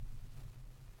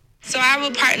I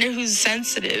have a partner who's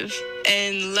sensitive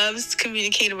and loves to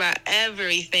communicate about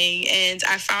everything. And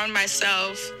I found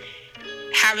myself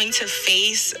having to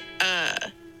face,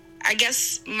 I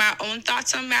guess, my own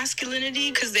thoughts on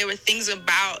masculinity, because there were things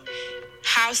about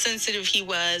how sensitive he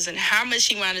was and how much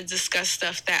he wanted to discuss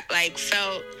stuff that like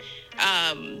felt,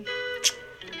 I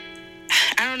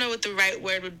don't know what the right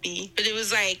word would be, but it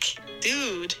was like,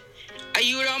 dude,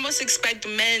 you would almost expect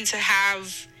men to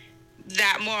have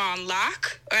that more on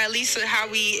lock, or at least how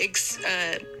we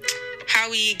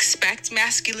expect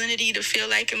masculinity to feel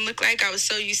like and look like. I was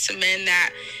so used to men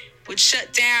that would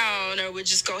shut down or would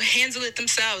just go handle it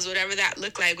themselves, whatever that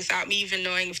looked like, without me even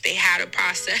knowing if they had a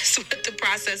process, what the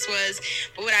process was.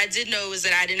 But what I did know was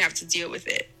that I didn't have to deal with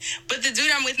it. But the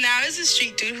dude I'm with now is a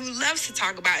street dude who loves to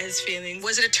talk about his feelings.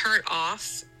 Was it a turn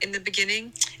off in the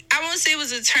beginning? I won't say it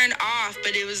was a turn off,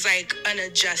 but it was like an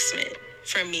adjustment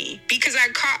for me, because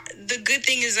the good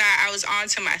thing is that I was on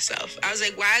to myself. I was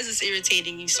like, why is this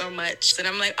irritating you so much? And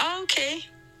I'm like, oh, okay,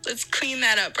 let's clean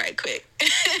that up right quick.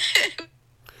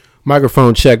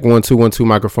 Microphone check 1 2 1 2.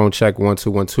 Microphone check 1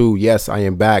 2 1 2. Yes, I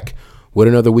am back with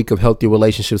another week of Healthy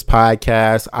Relationships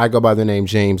podcast. I go by the name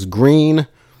James Green,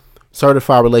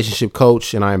 certified relationship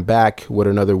coach, and I am back with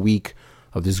another week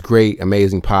of this great,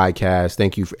 amazing podcast.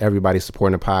 Thank you for everybody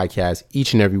supporting the podcast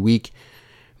each and every week.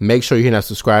 Make sure you hit that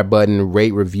subscribe button,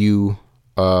 rate, review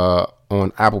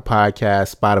on Apple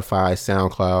Podcasts, Spotify,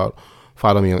 SoundCloud.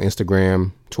 Follow me on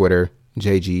Instagram, Twitter,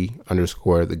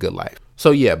 JG_The Good Life.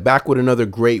 So yeah, back with another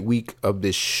great week of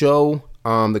this show.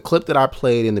 The clip that I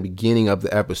played in the beginning of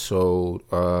the episode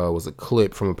was a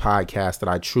clip from a podcast that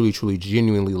I truly, truly,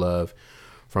 genuinely love,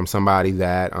 from somebody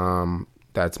that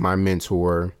that's my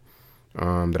mentor,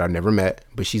 that I've never met,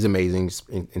 but she's amazing,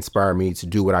 inspired me to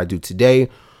do what I do today.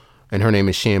 And her name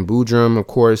is Shan Boodram. Of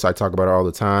course, I talk about her all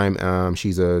the time.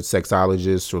 She's a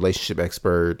sexologist, relationship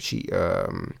expert. She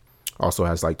also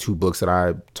has like 2 books that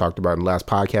I talked about in the last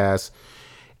podcast.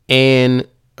 And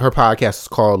her podcast is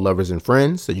called Lovers and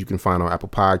Friends, that you can find on Apple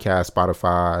Podcasts,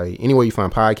 Spotify, anywhere you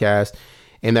find podcasts.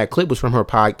 And that clip was from her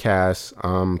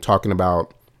podcast talking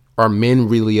about, are men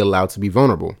really allowed to be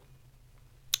vulnerable?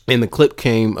 And the clip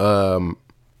came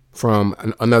from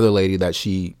another lady that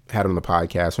she had on the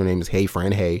podcast. Her name is Hey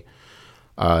Friend Hey.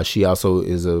 She also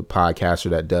is a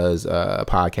podcaster that does a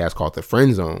podcast called The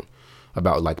Friend Zone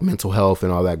about like mental health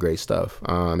and all that great stuff.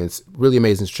 It's really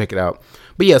amazing to check it out.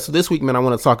 But yeah, so this week, man, I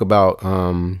want to talk about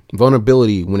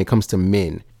vulnerability when it comes to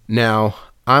men. Now,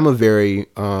 I'm a very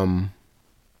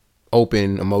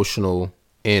open, emotional,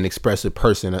 and expressive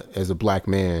person as a black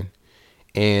man.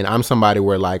 And I'm somebody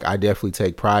where like I definitely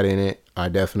take pride in it. I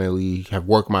definitely have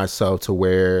worked myself to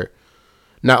where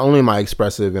not only am I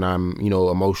expressive and I'm,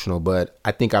 emotional, but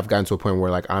I think I've gotten to a point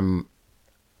where like I'm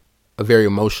a very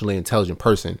emotionally intelligent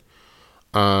person.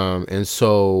 And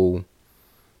so,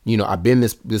 I've been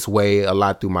this way a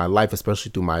lot through my life,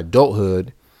 especially through my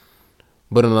adulthood.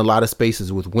 But in a lot of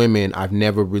spaces with women, I've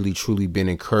never really truly been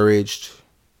encouraged.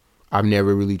 I've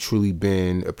never really truly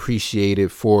been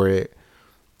appreciated for it.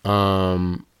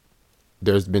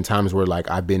 There's been times where like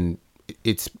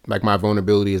it's like my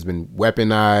vulnerability has been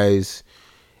weaponized.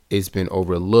 It's been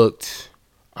overlooked.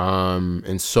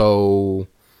 And so,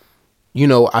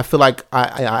 I feel like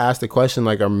I asked the question,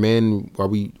 like,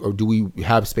 do we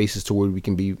have spaces to where we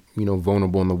can be,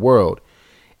 vulnerable in the world?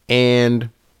 And,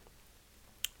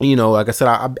 like I said,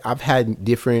 I've had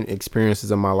different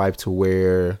experiences in my life to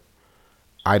where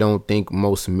I don't think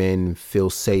most men feel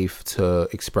safe to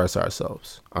express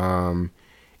ourselves. And,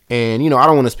 I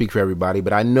don't want to speak for everybody,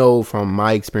 but I know from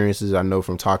my experiences, I know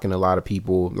from talking to a lot of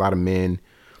people, a lot of men,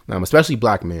 especially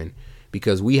black men,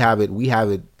 because we have it,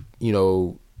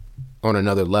 on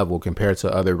another level compared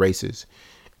to other races.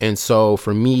 And so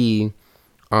for me,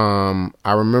 I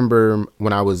remember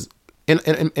when I was,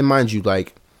 and mind you,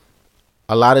 like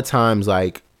a lot of times,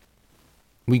 like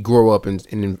we grow up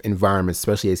in environments,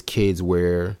 especially as kids,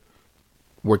 where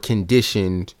we're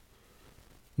conditioned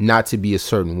not to be a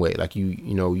certain way. Like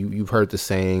you've heard the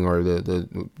saying, or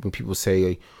the when people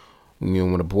say,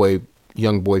 when a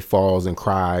young boy falls and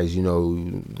cries,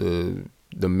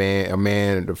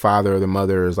 the father or the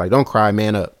mother is like, don't cry,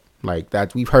 man up. Like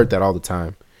that, we've heard that all the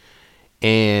time.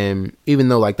 And even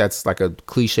though like that's like a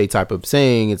cliche type of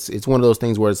saying, it's one of those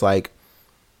things where it's like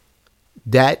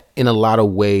that in a lot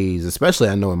of ways, especially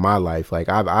I know in my life, like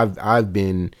I've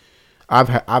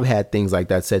had things like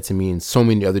that said to me in so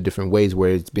many other different ways, where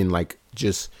it's been like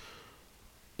just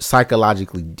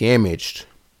psychologically damaged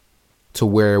to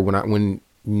where when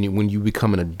you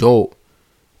become an adult,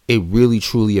 it really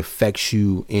truly affects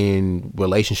you in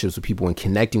relationships with people and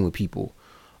connecting with people.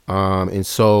 And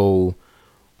so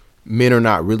men are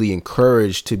not really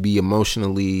encouraged to be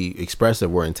emotionally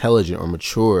expressive or intelligent or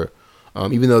mature,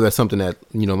 even though that's something that,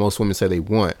 you know, most women say they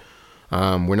want.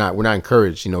 We're not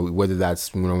encouraged, you know, whether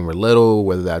that's when we're little,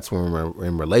 whether that's when we're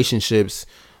in relationships,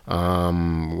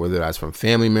 whether that's from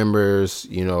family members.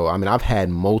 You know, I mean, I've had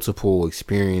multiple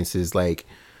experiences, like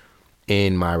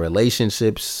in my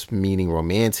relationships, meaning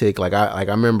romantic. Like I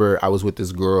remember I was with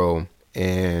this girl,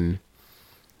 and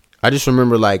I just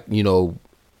remember, like, you know,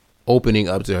 opening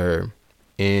up to her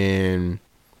and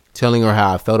telling her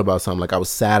how I felt about something. Like I was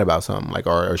sad about something, like,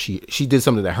 or she did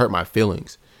something that hurt my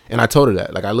feelings. And I told her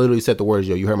that, like, I literally said the words,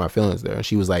 "Yo, you hurt my feelings there." And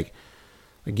she was like,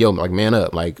 "Yo, like, man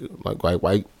up, like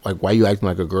why you acting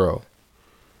like a girl?"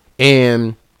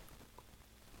 And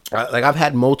I've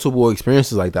had multiple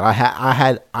experiences like that.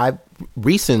 I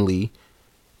recently,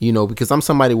 you know, because I'm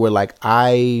somebody where, like,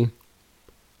 I've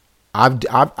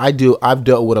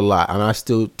dealt with a lot, and I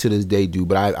still to this day do,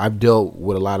 but I've dealt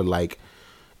with a lot of, like,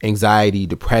 anxiety,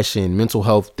 depression, mental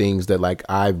health things that, like,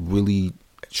 I really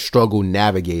struggle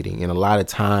navigating. And a lot of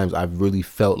times I've really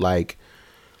felt like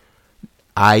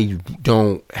I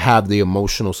don't have the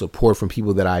emotional support from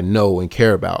people that I know and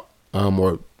care about,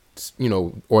 or, you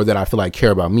know, or that I feel like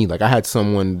care about me. Like I had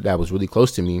someone that was really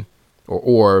close to me,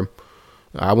 or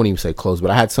I wouldn't even say close,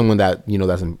 but I had someone that, you know,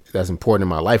 that's important in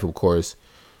my life, of course.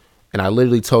 And I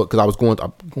literally told, because I was going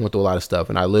through a lot of stuff,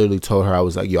 and I literally told her, I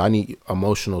was like, "Yo, I need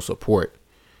emotional support."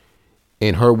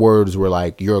 And her words were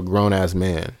like, "You're a grown ass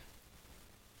man."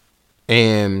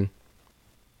 And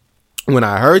when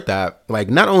I heard that, like,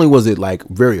 not only was it, like,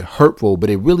 very hurtful, but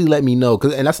it really let me know,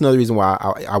 and that's another reason why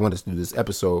I wanted to do this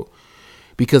episode,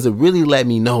 because it really let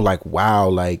me know, like, wow,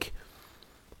 like,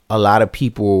 a lot of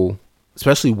people,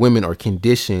 especially women, are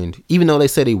conditioned, even though they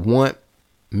say they want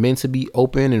men to be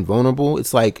open and vulnerable.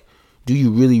 It's like, do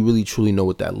you really, really, truly know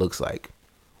what that looks like,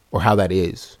 or how that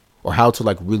is, or how to,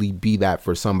 like, really be that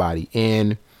for somebody?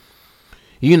 And,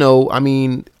 you know, I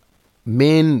mean,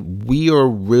 men, we are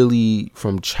really,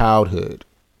 from childhood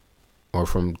or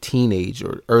from teenage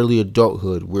or early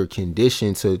adulthood, we're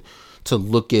conditioned to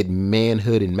look at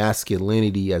manhood and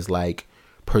masculinity as, like,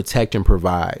 protect and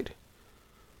provide.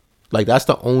 Like, that's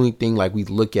the only thing, like, we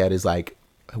look at is, like,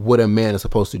 what a man is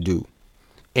supposed to do.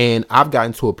 And I've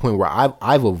gotten to a point where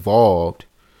I've evolved,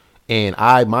 and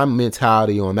my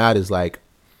mentality on that is, like,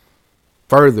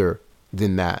 further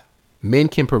than that. Men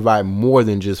can provide more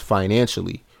than just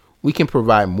financially. We can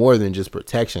provide more than just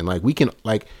protection. Like, we can,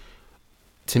 like,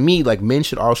 to me, like, men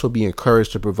should also be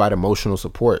encouraged to provide emotional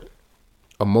support.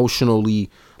 Emotionally,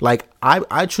 like,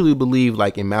 I truly believe,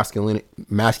 like, in masculine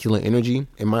energy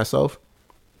in myself,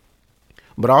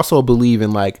 but also believe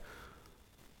in, like,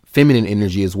 feminine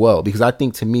energy as well. Because I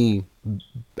think, to me,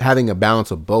 having a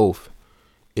balance of both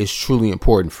is truly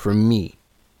important for me,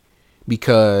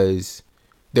 because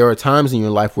there are times in your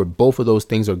life where both of those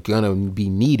things are gonna be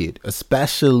needed,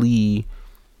 especially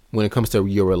when it comes to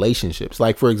your relationships.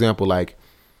 Like, for example, like,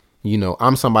 you know,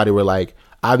 I'm somebody where, like,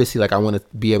 obviously, like, I want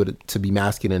to be able to be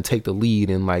masculine and take the lead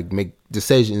and, like, make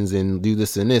decisions and do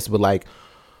this and this, but, like,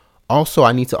 also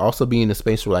I need to also be in a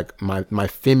space where, like, my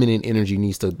feminine energy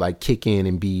needs to, like, kick in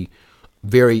and be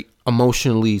very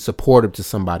emotionally supportive to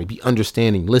somebody, be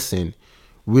understanding, listen,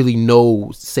 really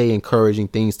say encouraging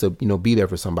things to, you know, be there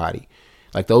for somebody.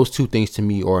 Like, those two things to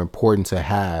me are important to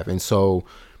have. And so,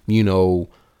 you know,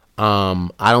 I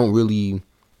don't really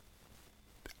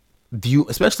view,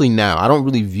 especially now, I don't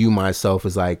really view myself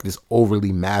as, like, this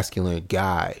overly masculine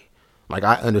guy. Like,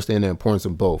 I understand the importance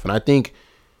of both. And I think,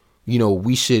 you know,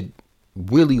 we should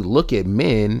really look at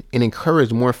men and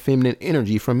encourage more feminine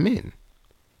energy from men.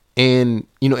 And,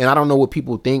 you know, and I don't know what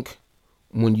people think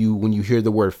when you hear the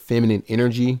word feminine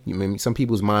energy. You know, some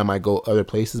people's mind might go other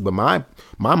places, but my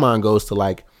mind goes to,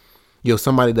 like, you know,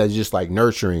 somebody that's just, like,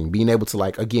 nurturing, being able to,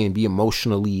 like, again, be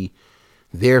emotionally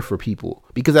there for people.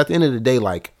 Because at the end of the day,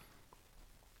 like,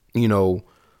 you know,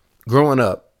 growing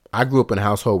up, I grew up in a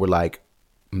household where, like,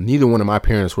 neither one of my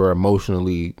parents were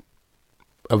emotionally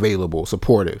available,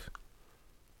 supportive.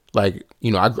 Like,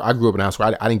 you know, I grew up in a house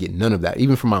where I didn't get none of that.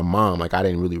 Even from my mom, like, I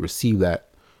didn't really receive that,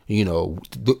 you know,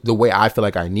 the way I feel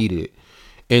like I needed it.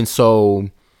 And so,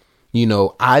 you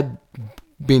know, I've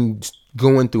been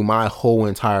going through my whole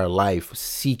entire life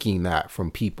seeking that from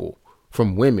people,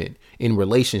 from women, in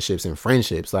relationships and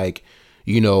friendships, like,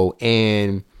 you know,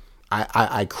 and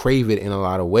I crave it in a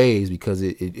lot of ways because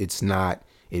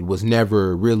it was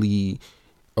never really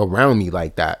around me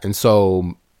like that. And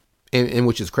so, and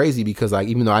which is crazy because, like,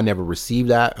 even though I never received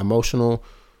that emotional,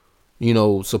 you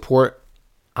know, support,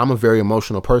 I'm a very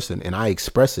emotional person and I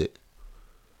express it.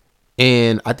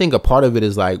 And I think a part of it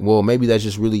is, like, well, maybe that's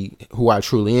just really who I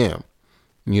truly am.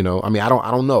 You know, I mean, I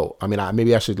don't know. I mean,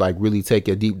 maybe I should like really take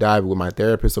a deep dive with my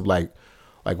therapist of like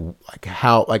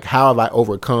how have I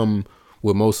overcome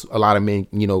what a lot of men,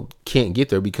 you know, can't get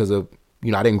there because of,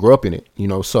 you know, I didn't grow up in it, you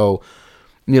know. So,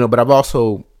 you know, but I've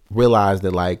also realized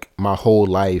that like my whole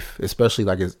life, especially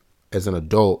like as an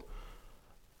adult,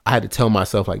 I had to tell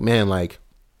myself like, man, like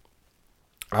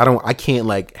I can't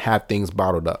like have things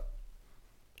bottled up.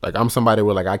 Like I'm somebody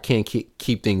where like I can't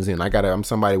keep things in. I'm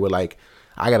somebody where like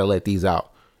I gotta let these out.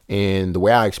 And the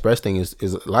way I express things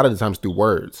is a lot of the times through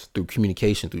words, through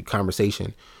communication, through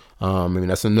conversation. I mean,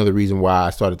 that's another reason why I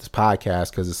started this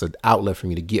podcast, because it's an outlet for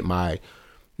me to get my,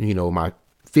 you know, my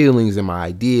feelings and my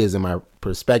ideas and my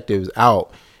perspectives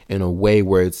out in a way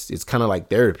where it's kind of like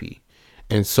therapy.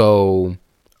 And so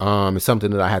it's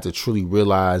something that I had to truly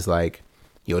realize, like,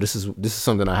 yo, this is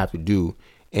something I have to do.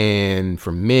 And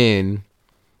for men,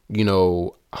 you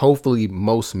know, hopefully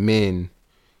most men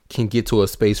can get to a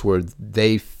space where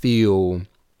they feel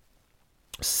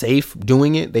safe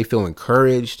doing it. They feel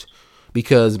encouraged,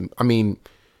 because I mean,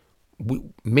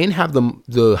 men have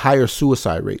the higher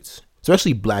suicide rates,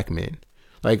 especially black men.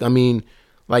 Like, I mean,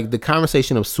 like the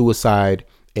conversation of suicide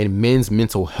and men's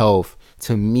mental health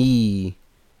to me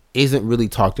isn't really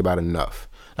talked about enough.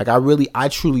 Like I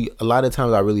truly, a lot of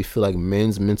times I really feel like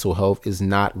men's mental health is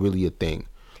not really a thing.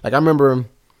 Like I remember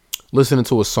listening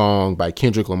to a song by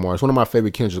Kendrick Lamar. It's one of my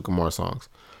favorite Kendrick Lamar songs.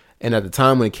 And at the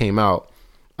time when it came out,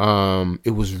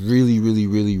 it was really, really,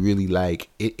 really, really like,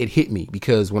 it hit me,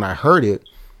 because when I heard it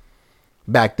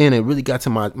back then, it really got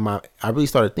to I really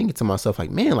started thinking to myself,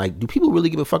 like, man, like, do people really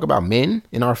give a fuck about men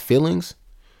and our feelings?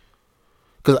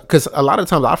 Cause a lot of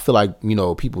times I feel like, you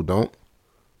know, people don't,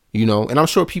 you know, and I'm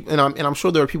sure people, and I'm sure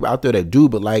there are people out there that do,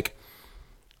 but like,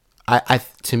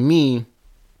 to me,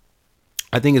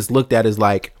 I think it's looked at as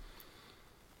like,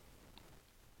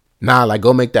 nah, like,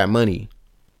 go make that money.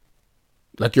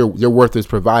 Like your worth is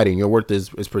providing, your worth is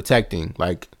protecting,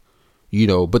 like, you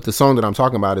know. But the song that I'm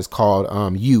talking about is called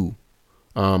You,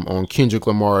 on Kendrick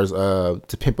Lamar's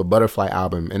To Pimp a Butterfly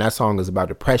album, and that song is about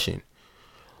depression.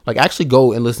 Like, actually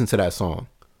go and listen to that song.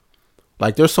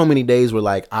 Like, there's so many days where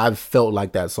like I've felt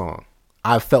like that song.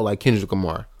 I've felt like Kendrick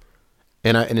Lamar,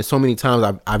 and there's so many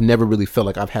times I've never really felt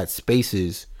like I've had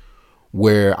spaces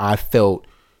where I felt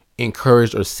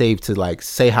encouraged or safe to like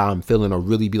say how I'm feeling, or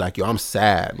really be like, yo, I'm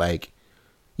sad, like,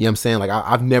 you know what I'm saying? Like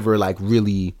I've never like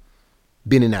really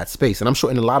been in that space, and I'm sure,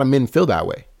 and a lot of men feel that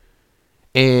way,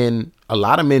 and a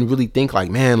lot of men really think like,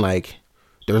 man, like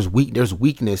there's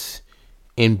weakness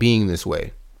in being this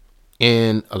way,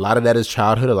 and a lot of that is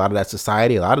childhood, a lot of that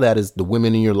society, a lot of that is the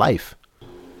women in your life,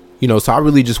 you know. So I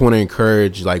really just want to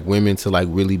encourage like women to like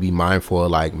really be mindful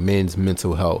of like men's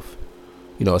mental health,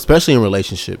 you know, especially in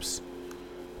relationships.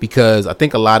 Because I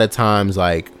think a lot of times,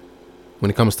 like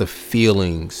when it comes to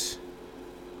feelings,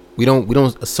 we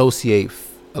don't associate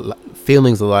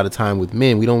feelings a lot of time with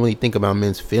men. We don't really think about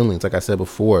men's feelings, like I said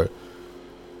before.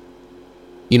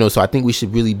 You know, so I think we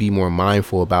should really be more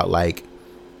mindful about like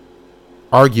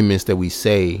arguments that we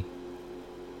say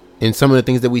and some of the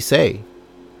things that we say.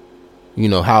 You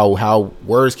know, how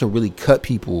words can really cut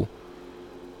people,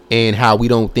 and how we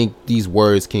don't think these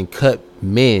words can cut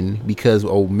men because,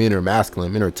 oh, men are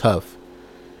masculine, men are tough.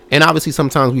 And obviously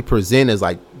sometimes we present as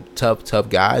like tough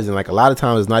guys, and like a lot of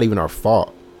times it's not even our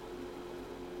fault.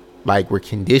 Like, we're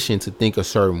conditioned to think a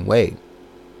certain way.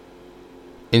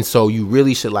 And so you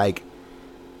really should like,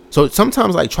 so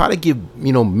sometimes like try to give,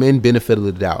 you know, men benefit of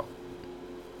the doubt.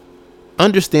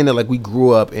 Understand that like we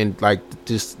grew up and like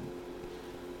just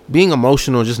being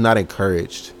emotional, just not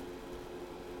encouraged.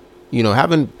 You know,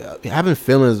 having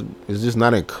feelings is just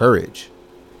not encouraged.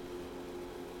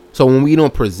 So when we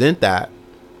don't present that,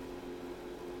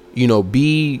 you know,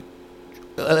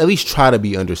 at least try to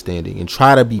be understanding and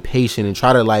try to be patient and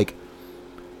try to like,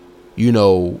 you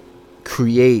know,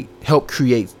 help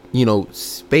create, you know,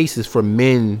 spaces for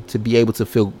men to be able to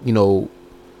feel, you know,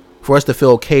 for us to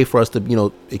feel okay, for us to, you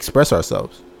know, express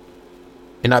ourselves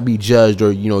and not be judged,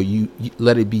 or, you know, you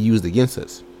let it be used against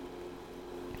us.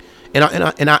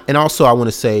 And also I want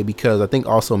to say, because I think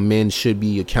also men should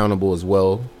be accountable as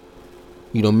well.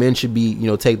 You know, men should be, you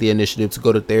know, take the initiative to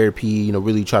go to therapy, you know,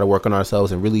 really try to work on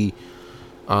ourselves and really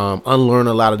unlearn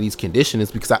a lot of these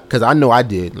conditions, because I know I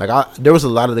did. Like there was a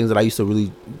lot of things that I used to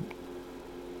really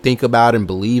think about and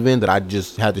believe in that I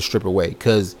just had to strip away,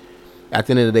 because at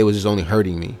the end of the day it was just only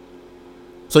hurting me.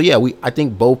 So yeah, I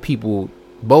think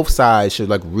both sides should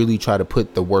like really try to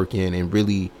put the work in and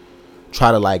really try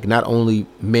to like not only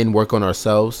men work on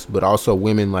ourselves, but also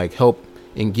women like help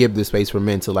and give the space for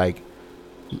men to like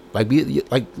be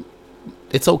like,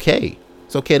 it's okay.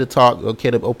 It's okay to talk,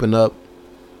 okay to open up,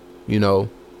 you know,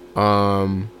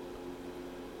 And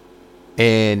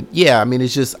yeah, I mean,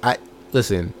 it's just,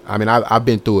 listen, I mean, I've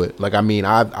been through it. Like, I mean,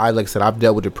 like I said, I've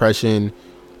dealt with depression.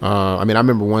 I mean, I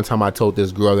remember one time I told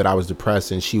this girl that I was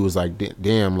depressed, and she was like,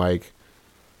 damn, like,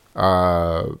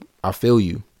 I feel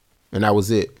you. And that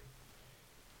was it.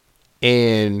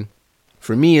 And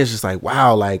for me, it's just like,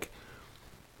 wow, like,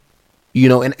 you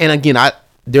know, and again,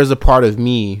 there's a part of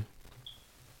me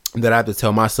that I have to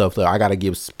tell myself that I got to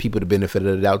give people the benefit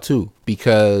of the doubt too,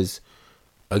 because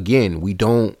again, we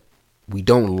don't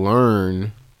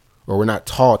learn, or we're not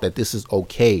taught that this is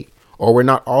okay, or we're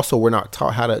not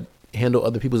taught how to handle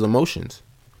other people's emotions.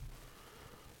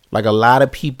 Like a lot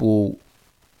of people,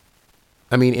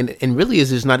 I mean, and really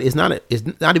it's not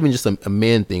even just a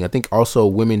man thing. I think also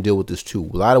women deal with this too.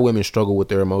 A lot of women struggle with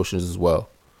their emotions as well.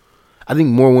 I think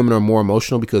more women are more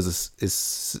emotional because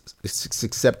it's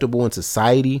acceptable in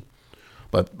society.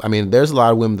 But I mean, there's a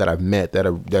lot of women that I've met that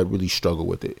really struggle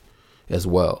with it as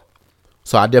well.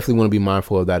 So I definitely want to be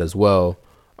mindful of that as well.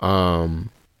 And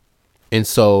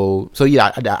so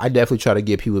yeah, I definitely try to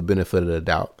give people the benefit of the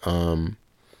doubt.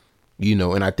 You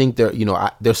know, and I think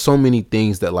there's so many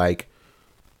things that, like,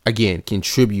 again,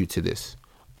 contribute to this.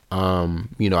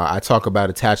 You know, I talk about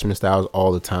attachment styles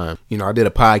all the time. You know, I did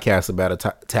a podcast about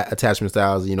attachment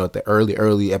styles, you know, at the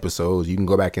early episodes. You can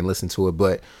go back and listen to it.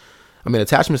 But I mean,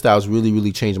 attachment styles really,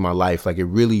 really changed my life. Like, it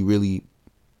really, really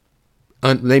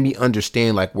made me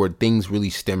understand, like, where things really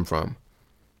stem from.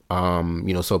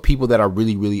 You know, so people that are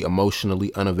really, really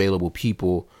emotionally unavailable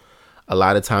people, a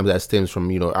lot of times that stems from,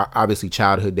 you know, obviously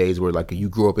childhood days where, like, you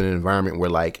grew up in an environment where,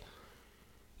 like,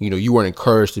 you know, you weren't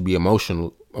encouraged to be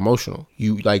emotional.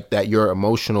 You, like, that your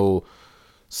emotional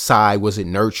side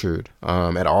wasn't nurtured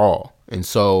at all. And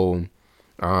so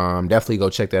definitely go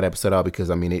check that episode out, because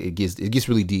I mean, it gets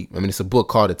really deep. I mean, it's a book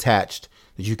called Attached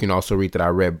that you can also read that I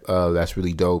read. That's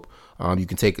really dope. You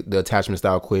can take the attachment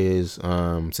style quiz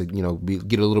to, you know,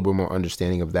 get a little bit more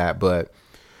understanding of that. But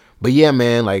yeah,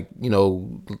 man, like, you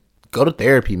know, go to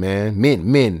therapy, man.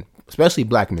 Men, especially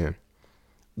black men,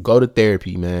 go to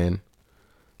therapy, man.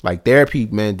 Like, therapy,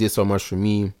 man, did so much for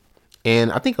me.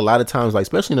 And I think a lot of times, like,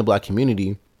 especially in the black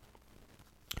community,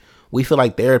 we feel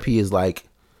like therapy is like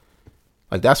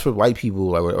that's for white people,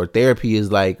 like, or therapy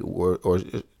is like, or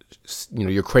you know,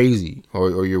 you're crazy,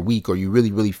 or you're weak, or you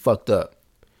really, really fucked up.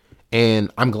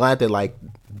 And I'm glad that, like,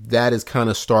 that is kind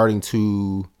of starting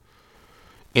to,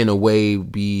 in a way,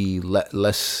 be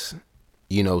less,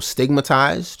 you know,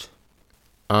 stigmatized.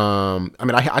 I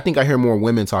mean, I think I hear more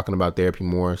women talking about therapy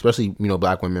more, especially, you know,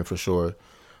 black women for sure.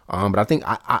 But I think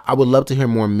I would love to hear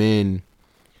more men,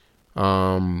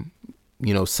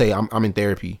 you know, say I'm in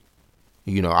therapy.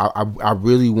 You know, I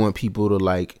really want people to,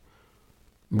 like,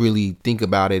 really think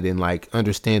about it and, like,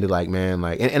 understand it, like, man,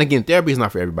 like, and again, therapy is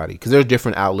not for everybody, because there's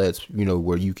different outlets, you know,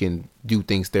 where you can do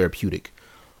things therapeutic.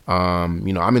 You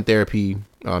know, I'm in therapy,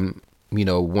 you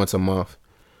know, once a month.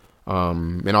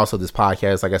 And also this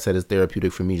podcast, like I said, is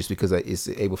therapeutic for me, just because it's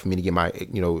able for me to get my,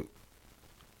 you know,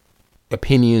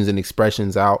 opinions and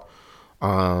expressions out.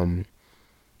 And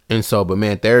so, but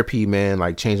man, therapy, man,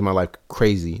 like, changed my life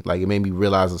crazy. Like, it made me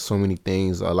realize so many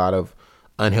things, a lot of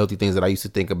unhealthy things that I used to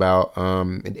think about.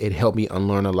 It helped me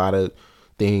unlearn a lot of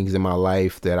things in my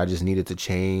life that I just needed to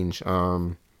change.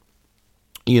 You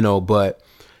know, but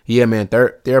yeah, man,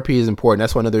 therapy is important.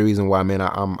 That's one other reason why, man,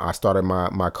 I started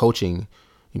my coaching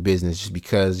business, just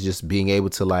because just being able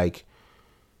to, like,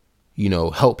 you know,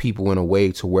 help people in a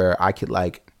way to where I could,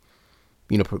 like,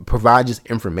 you know, provide just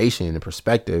information and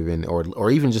perspective, and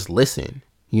or even just listen,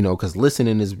 you know, because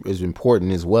listening is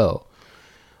important as well.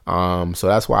 So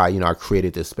that's why, you know, I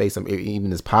created this space, even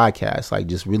this podcast, like,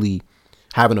 just really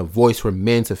having a voice for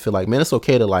men to feel like, man, it's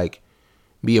okay to, like,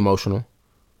 be emotional.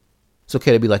 It's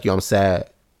okay to be like, yo, I'm sad.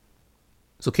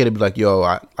 It's okay to be like, yo,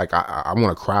 I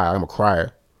want to cry. I'm a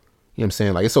crier. You know what I'm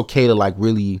saying? Like, it's okay to, like,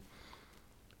 really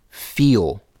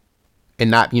feel and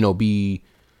not, you know, be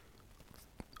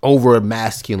over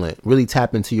masculine. Really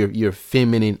tap into your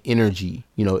feminine energy.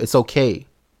 You know, it's okay.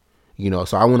 You know,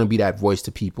 so I want to be that voice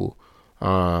to people,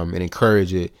 and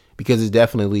encourage it, because it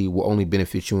definitely will only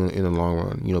benefit you in the long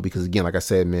run. You know, because again, like I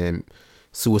said, man,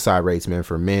 suicide rates, man,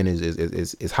 for men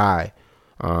is high.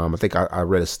 I think I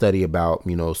read a study about,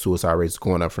 you know, suicide rates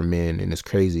going up for men, and it's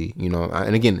crazy, you know.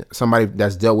 And again, somebody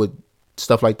that's dealt with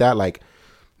stuff like that, like,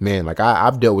 man, like,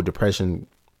 I've dealt with depression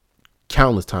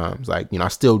countless times. Like, you know, I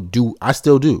still do. I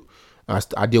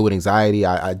deal with anxiety.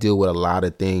 I deal with a lot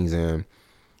of things, and,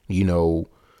 you know,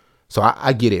 so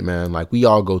I get it, man. Like, we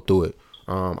all go through it.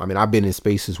 I mean, I've been in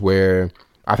spaces where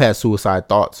I've had suicide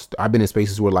thoughts. I've been in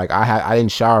spaces where, like, I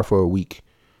didn't shower for a week.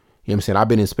 You know what I'm saying? I've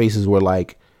been in spaces where,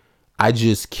 like, I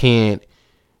just can't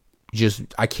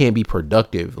I can't be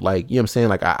productive. Like, you know what I'm saying?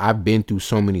 Like I've been through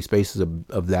so many spaces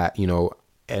of that, you know,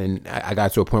 and I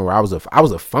got to a point where I was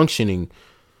a functioning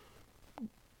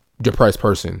depressed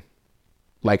person.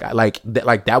 Like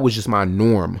that was just my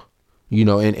norm, you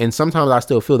know, and sometimes I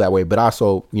still feel that way, but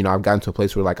also, you know, I've gotten to a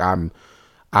place where like I've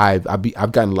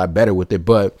gotten a lot better with it.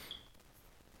 But,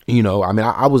 you know, I mean,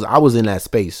 I was in that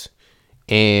space,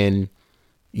 and,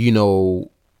 you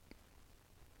know,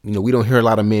 we don't hear a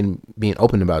lot of men being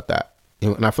open about that.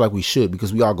 And I feel like we should,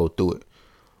 because we all go through it.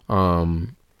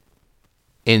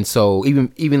 And so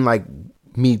even like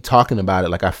me talking about it,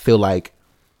 like I feel like,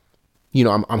 you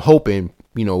know, I'm hoping,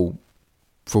 you know,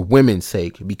 for women's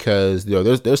sake, because, you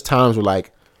know, there's times where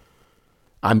like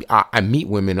I meet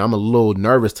women, I'm a little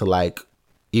nervous to like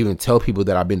even tell people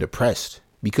that I've been depressed,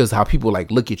 because how people like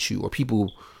look at you, or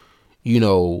people, you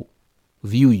know,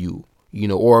 view you, you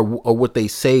know, or what they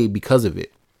say because of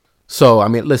it. So, I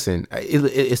mean, listen,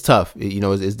 it's tough. You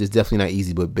know, it's definitely not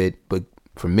easy, but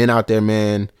for men out there,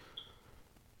 man,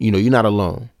 you know, you're not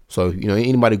alone. So, you know,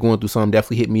 anybody going through something,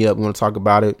 definitely hit me up. We want to talk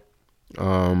about it.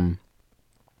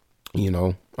 You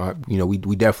know,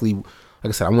 we definitely, like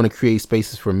I said, I want to create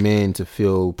spaces for men to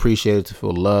feel appreciated, to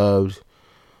feel loved.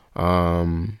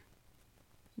 You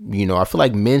know, I feel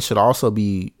like men should also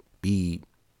be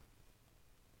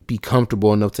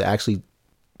comfortable enough to actually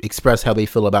express how they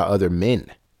feel about other men.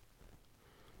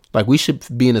 Like, we should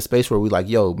be in a space where we like,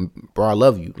 yo, bro, I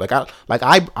love you.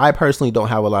 I personally don't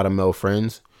have a lot of male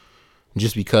friends,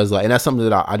 just because, like, and that's something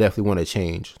that I definitely want to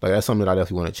change. Like, that's something that I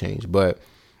definitely want to change. But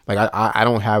like, I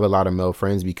don't have a lot of male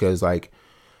friends, because like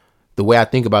the way I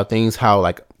think about things, how,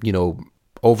 like, you know,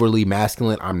 overly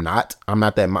masculine, I'm not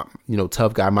that, you know,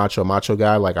 tough guy, macho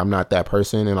guy. Like, I'm not that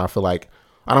person. And I feel like,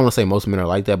 I don't want to say most men are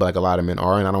like that, but like a lot of men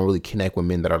are. And I don't really connect with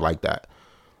men that are like that.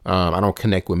 I don't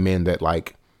connect with men that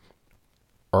like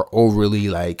are overly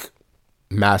like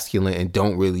masculine and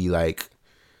don't really like,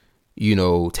 you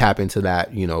know, tap into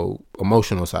that, you know,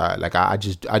 emotional side. Like I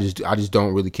just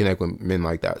don't really connect with men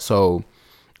like that. So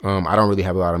I don't really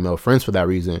have a lot of male friends for that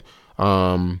reason.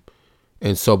 And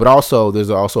so, but also there's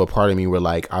also a part of me where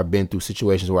like I've been through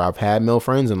situations where I've had male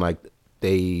friends, and like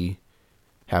they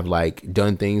have like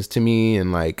done things to me,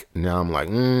 and like now I'm like,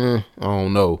 I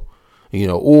don't know. You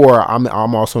know, or I'm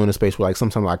also in a space where like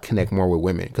sometimes I connect more with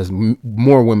women, because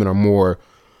more women are more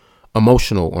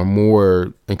emotional, or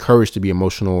more encouraged to be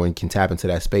emotional, and can tap into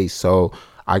that space. So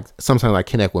sometimes I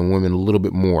connect with women a little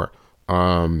bit more.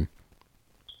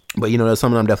 But, you know, that's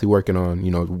something I'm definitely working on,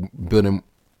 you know,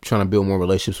 trying to build more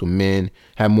relationships with men,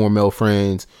 have more male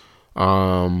friends.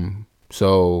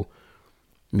 So,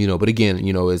 you know, but again,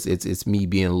 you know, it's me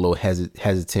being a little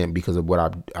hesitant because of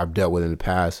what I've dealt with in the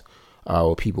past.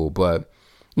 With people, but,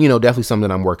 you know, definitely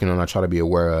something I'm working on. I try to be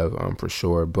aware of, for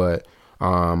sure. But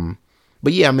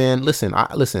yeah, man, listen,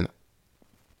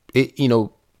 you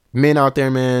know, men out there,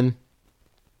 man,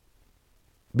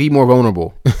 be more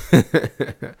vulnerable.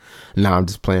 Nah, I'm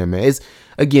just playing, man. It's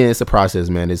a process,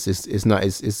 man. It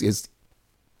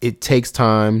takes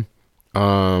time,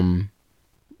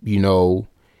 you know,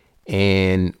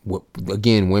 and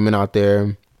again, women out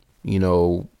there, you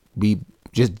know,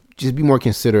 just be more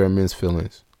considerate of men's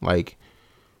feelings. Like,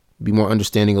 be more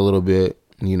understanding a little bit.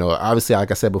 You know, obviously,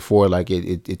 like I said before, like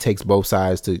it takes both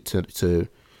sides to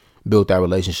build that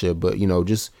relationship. But, you know,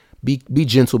 just be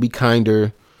gentle, be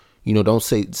kinder. You know, don't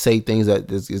say things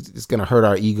that it's gonna hurt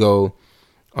our ego.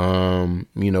 You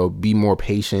know, be more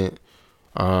patient.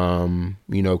 You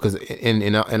know, because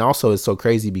and also it's so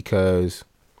crazy, because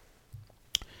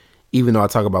even though I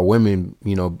talk about women,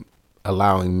 you know,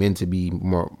 allowing men to be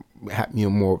more, you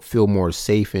know, feel more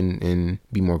safe and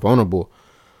be more vulnerable,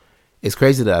 it's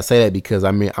crazy that I say that, because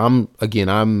I mean, I'm a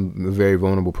very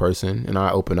vulnerable person, and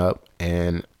I open up,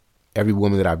 and every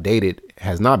woman that I've dated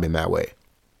has not been that way.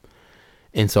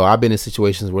 And so I've been in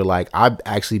situations where like I've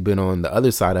actually been on the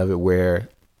other side of it, where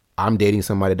I'm dating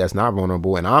somebody that's not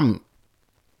vulnerable, and I'm,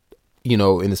 you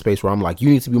know, in the space where I'm like, you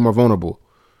need to be more vulnerable.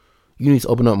 You need to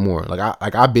open up more.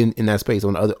 I've been in that space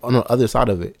on the other side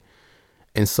of it.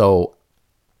 And so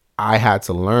I had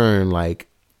to learn, like,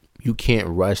 you can't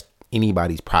rush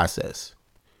anybody's process.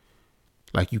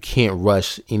 Like, you can't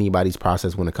rush anybody's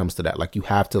process when it comes to that. Like, you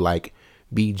have to like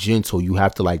be gentle. You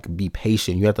have to like be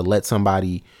patient. You have to let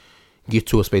somebody get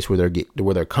to a space where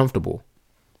they're comfortable,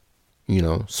 you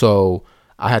know? So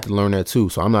I had to learn that too.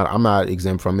 So I'm not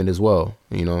exempt from it as well,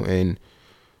 you know? And,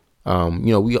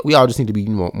 you know, we all just need to be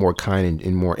more kind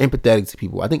and more empathetic to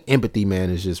people. I think empathy, man,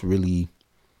 is just really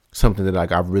something that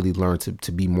like I've really learned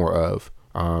to be more of.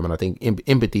 And I think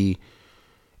empathy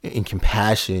and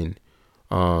compassion,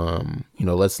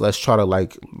 Let's try to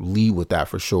like lead with that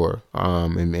for sure.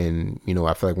 And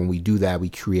I feel like when we do that, we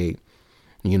create,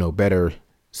 better,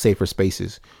 safer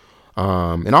spaces.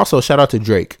 And also shout out to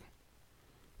Drake,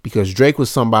 because Drake was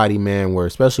somebody, man, where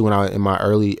especially when I was in my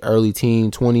early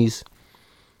teen 20s,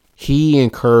 he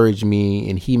encouraged me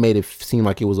and he made it seem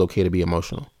like it was okay to be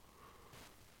emotional.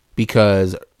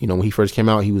 Because, when he first came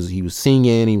out, he was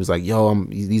singing, he was like, yo,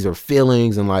 these are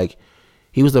feelings. And like,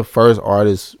 he was the first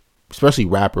artist, especially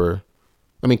rapper.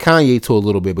 I mean, Kanye too a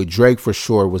little bit, but Drake for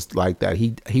sure was like that.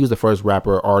 He was the first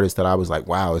rapper artist that I was like,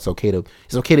 wow, it's okay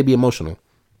to be emotional.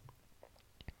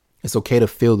 It's okay to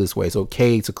feel this way. It's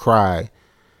okay to cry.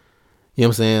 You know what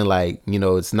I'm saying? Like,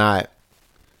 it's not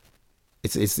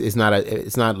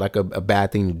like a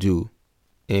bad thing to do.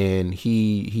 And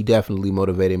he definitely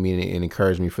motivated me and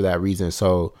encouraged me for that reason.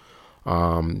 So,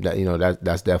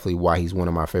 that's definitely why he's one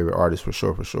of my favorite artists for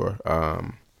sure.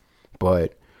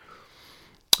 But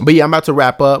yeah, I'm about to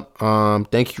wrap up.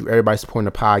 Thank you everybody supporting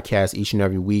the podcast each and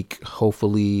every week.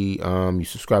 Hopefully, you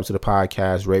subscribe to the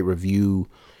podcast, rate, review,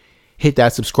 hit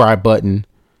that subscribe button,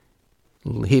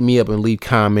 hit me up and leave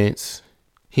comments,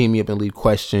 hit me up and leave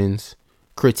questions,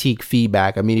 critique,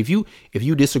 feedback. I mean, if you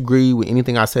disagree with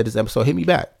anything I said this episode, hit me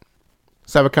back.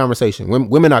 Let's have a conversation.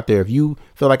 Women out there, if you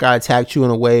feel like I attacked you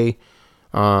in a way,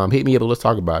 hit me up and let's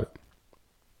talk about it.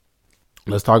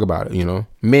 Let's talk about it,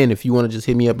 Men, if you want to just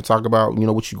hit me up and talk about,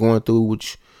 what you're going through,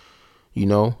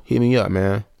 hit me up,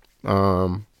 man.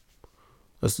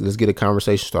 Let's get a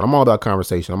conversation started. I'm all about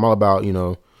conversation. I'm all about,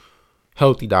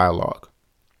 healthy dialogue.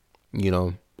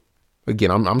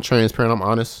 Again, I'm transparent, I'm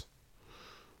honest.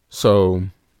 So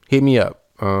hit me up.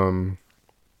 But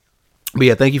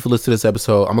yeah, thank you for listening to this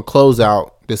episode. I'm gonna close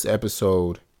out this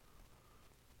episode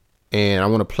and I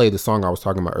want to play the song I was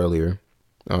talking about earlier.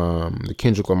 The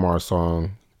Kendrick Lamar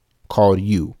song called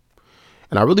You.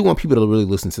 And I really want people to really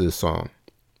listen to this song,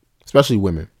 especially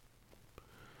women.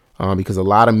 Because a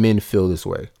lot of men feel this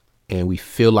way and we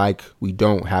feel like we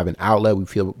don't have an outlet. We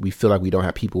feel like we don't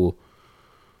have people,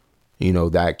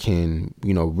 that can,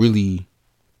 really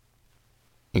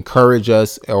encourage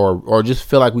us or just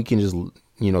feel like we can just,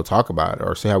 talk about it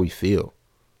or say how we feel.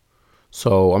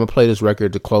 So I'm gonna play this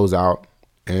record to close out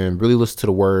and really listen to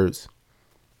the words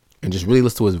and just really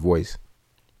listen to his voice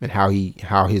and how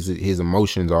his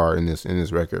emotions are in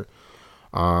this record.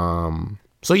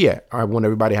 So yeah, I want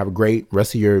everybody to have a great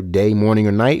rest of your day, morning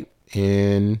or night,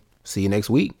 and see you next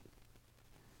week.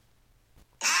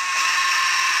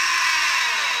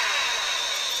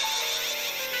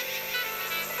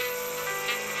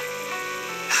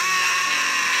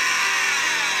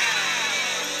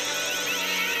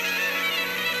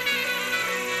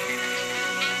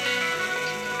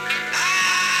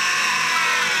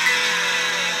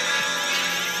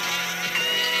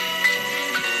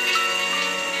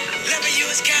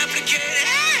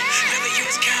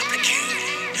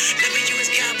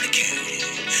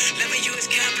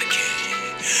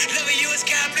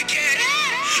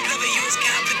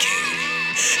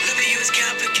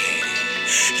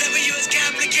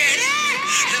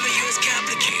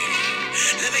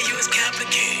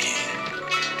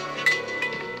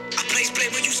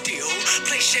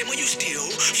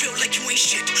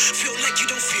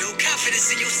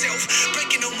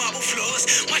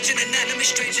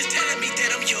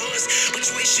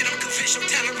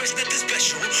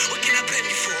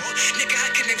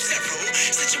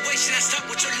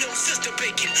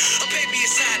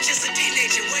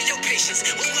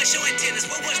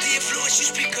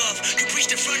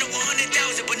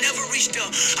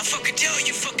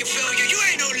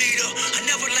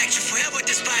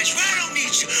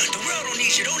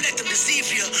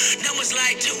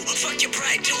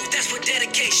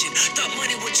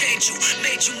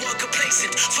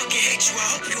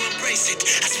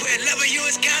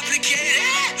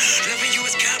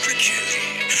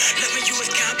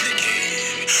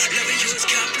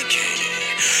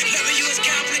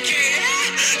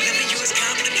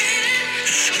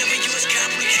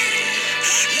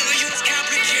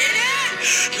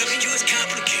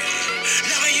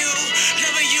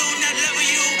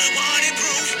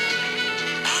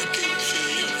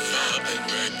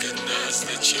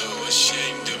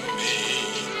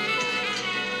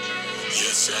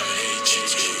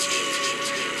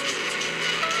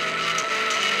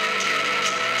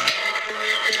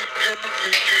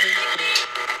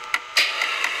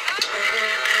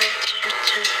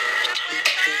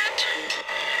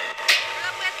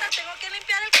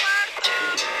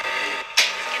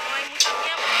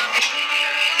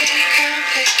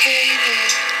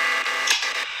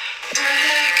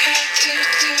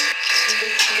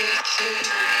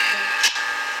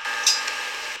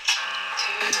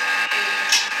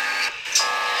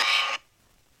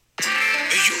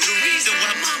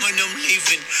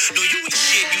 No, you ain't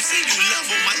shit. You say you love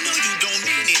him, I know you don't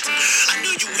mean it. I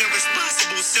know you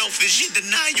irresponsible, selfish, in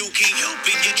denial, can't help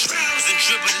it. Your trials and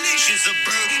tribulations are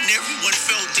burden. Everyone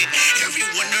felt it,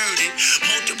 everyone heard it.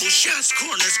 Multiple shots,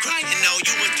 corners, crying out,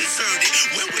 you were deserted.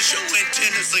 Where was your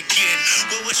antennas again?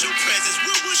 Where was your presence?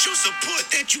 Where was your support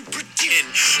that you pretend?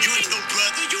 You ain't no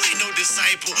brother, you ain't no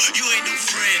disciple, you ain't no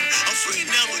friend. A friend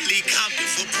never leave Compton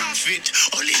for profit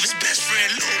or leave his best friend,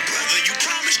 little brother. You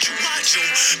promised you watch him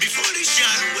before they shot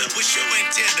him. Where was your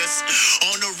antennas?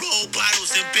 On the road,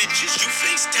 bottles and benches. You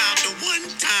FaceTime the one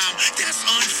time, that's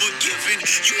unforgiving.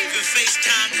 You even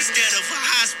FaceTime instead of a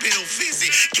hospital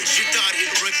visit. Guess you thought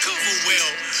he'd recover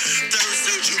well. Third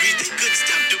surgery, they couldn't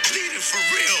stop the bleeding for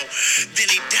real. Then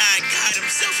he died, got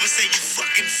himself, and say you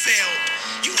fucking failed.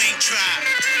 You ain't tried.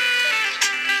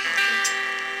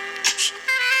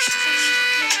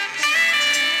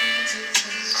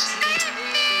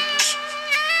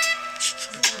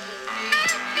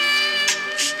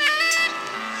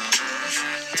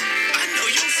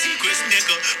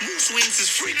 Mood swings is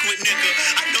frequent, nigga.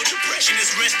 I know depression is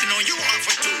resting on your heart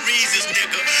for 2 reasons,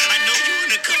 nigga. I know you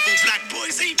and a couple black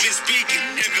boys ain't been speaking,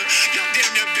 nigga. Y'all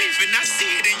damn near beefing, I see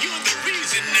it, and you're the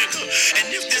reason, nigga. And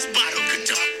if this bottle could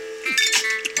talk,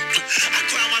 I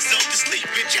cry myself to sleep,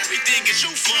 bitch. Everything is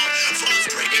your fault. Falls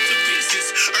breaking to pieces,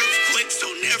 earthquakes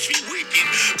on every weekend.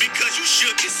 Because you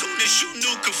shook as soon as you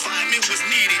knew confinement was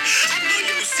needed. I know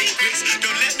your secrets,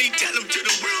 don't let me tell them to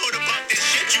the world about that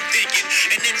shit you thinking.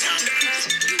 And then time to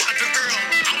you out the Earl.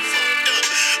 I'm fucked up,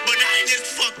 but I ain't as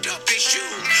fucked up as you.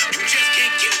 You just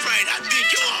can't get right. I think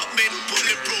your heart made a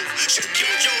bulletproof. Should've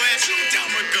killed your ass long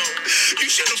time ago. You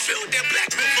should've filled that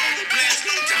black river